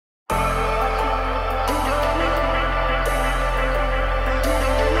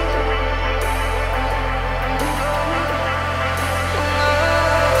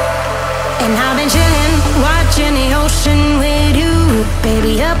And I've been chilling, watching the ocean with you.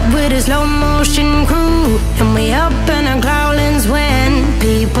 Baby, up with a slow motion crew. And we up in our growlings when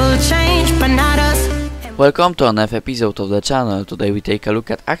people change, but not us. Welcome to another episode of the channel. Today we take a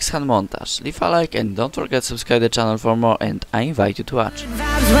look at Akshan Montage. Leave a like and don't forget to subscribe to the channel for more, and I invite you to watch.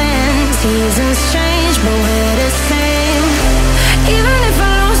 When seasons change, but we're the same. Even if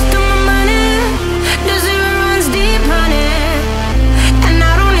I lost all my money, the zero runs deep, honey. And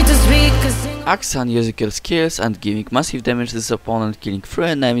I don't need to speak a single. Akshan using your skills and giving massive damage to his opponent, killing 3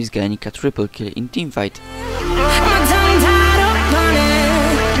 enemies, gaining a triple kill in teamfight. My tongue tied up on it,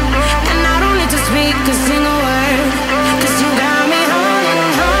 and I don't need to speak a single word, 'cause you got me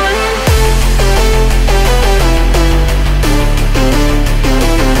holding, holding.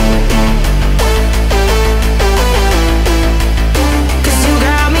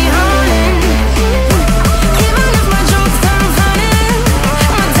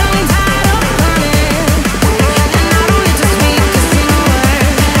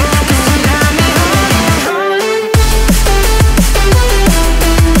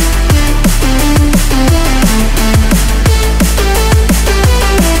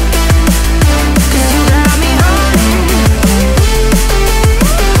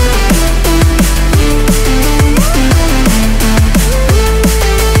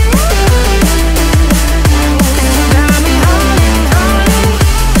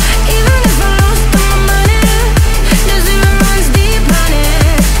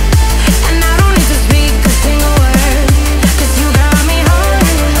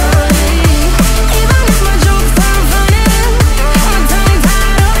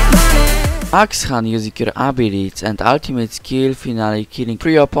 Akshan using your abilities and ultimate skill, finally killing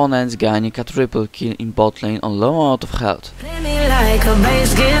 3 opponents, gaining a triple kill in bot lane on low amount of health. Play me like a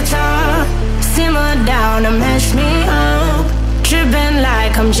bass guitar, simmer down and mash me up, tripping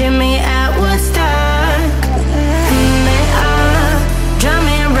like I'm Jimmy at Woodstock. Drive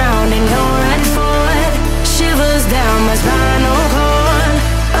me around in your red Ford, shivers down my spinal cord.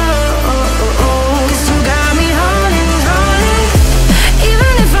 Oh, oh, oh, oh, 'cause you got me holding, holding.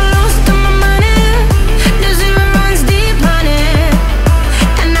 Even if I lost all my money, the zero runs deep, honey.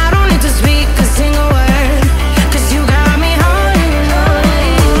 And I don't need to speak a single word, 'cause you got me holding,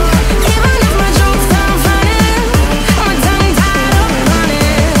 holding. Even if my jokes sound funny, my tongue tied up on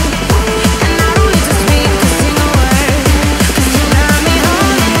it. And I don't need to speak a single word, 'cause you got me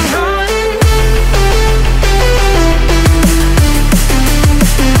holding, holding.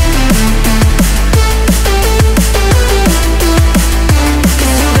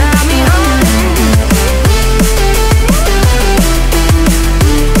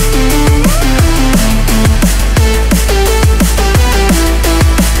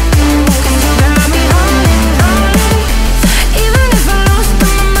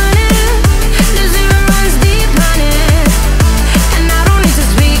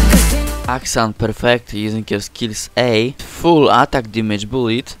 Akshan perfectly using your skills A, full attack damage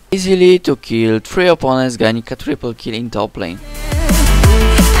bullet, easily to kill 3 opponents, gaining a triple kill in top lane.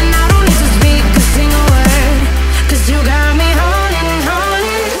 And I don't need to speak a single word, 'cause you got me holding,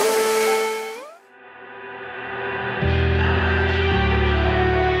 holding.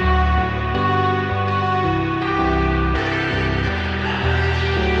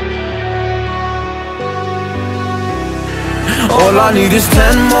 All I need is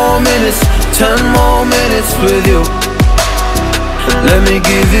 10 more minutes, 10 more minutes with you. Let me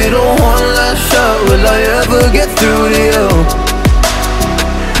give it a one last shot. Will I ever get through to you?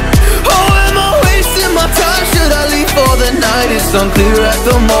 Oh, am I wasting my time? Should I leave for the night? It's unclear at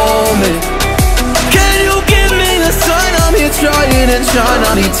the moment. Can you give me a sign? I'm here trying and trying.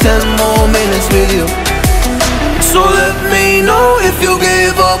 I need 10 more minutes with you. So let me know if you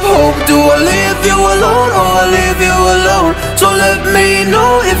give up hope. Do I leave you alone or I leave you alone? So let me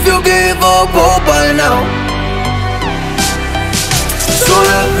know if you give up hope by now. So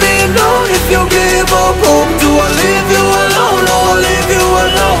let me know if you give up hope. Do I leave you alone or I leave you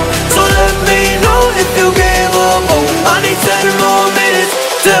alone? So let me know if you give up hope. I need 10 more minutes,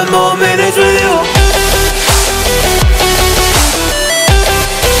 10 more minutes with you.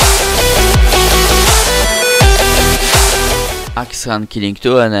 Akshan killing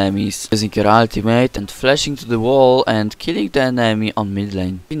 2 enemies, using your ultimate and flashing to the wall and killing the enemy on mid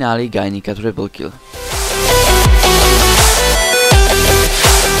lane, finally gaining a triple kill.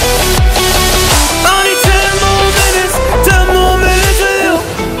 Only 10 more minutes, 10 more minutes with you.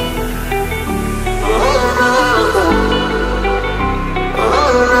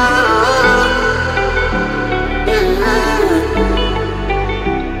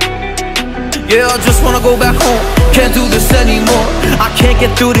 Yeah, I just wanna go back home. Can't do this anymore, I can't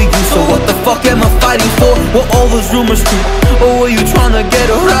get through to you. So what the fuck am I fighting for? Were all those rumors true? Or were you trying to get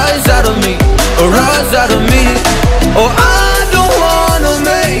a rise out of me? A rise out of me? Or I don't wanna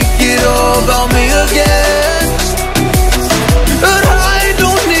make it all about me again, and I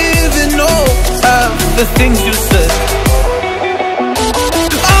don't even know half the things you said.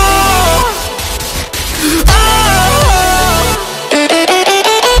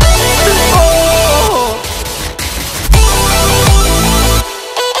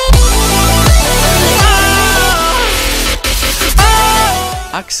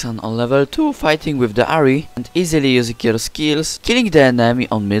 Akshan on level 2 fighting with the Ahri and easily using your skills, killing the enemy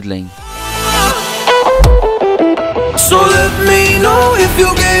on mid lane. So let me know if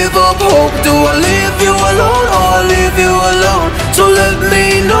you gave up hope. Do I leave you alone or I leave you alone? So let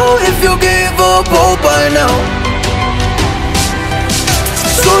me know if you gave up hope by now.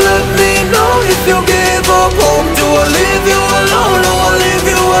 So let me know if you gave up hope. Do I leave you alone or I leave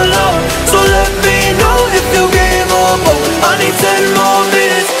you alone? So let me know if you gave up hope. I need 10 more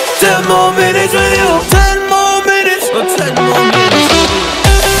minutes, 10 more minutes with you. 10 more minutes, or 10 more minutes with you.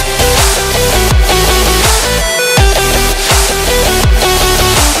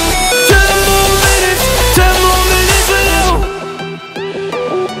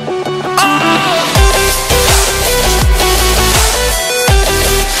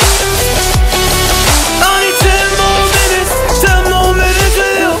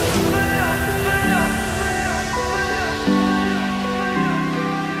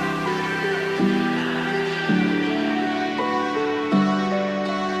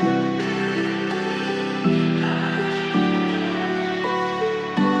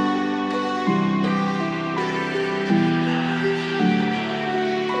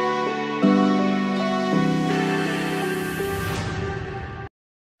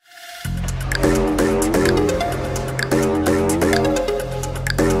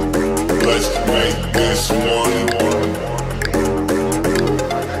 Let's make this one.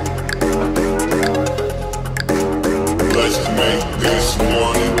 Let's make this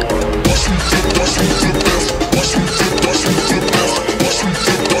one.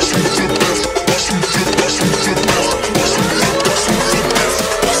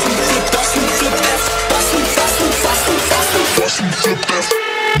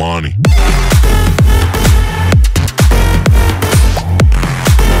 Money.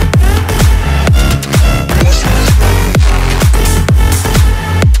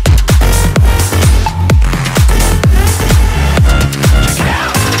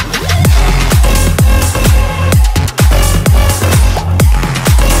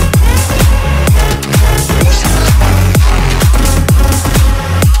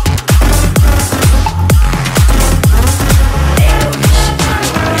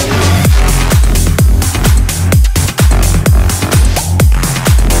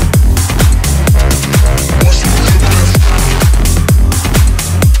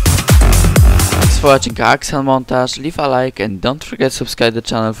 For watching Akshan Montage, leave a like and don't forget to subscribe the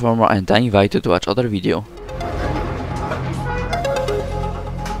channel for more, and I invite you to watch other video.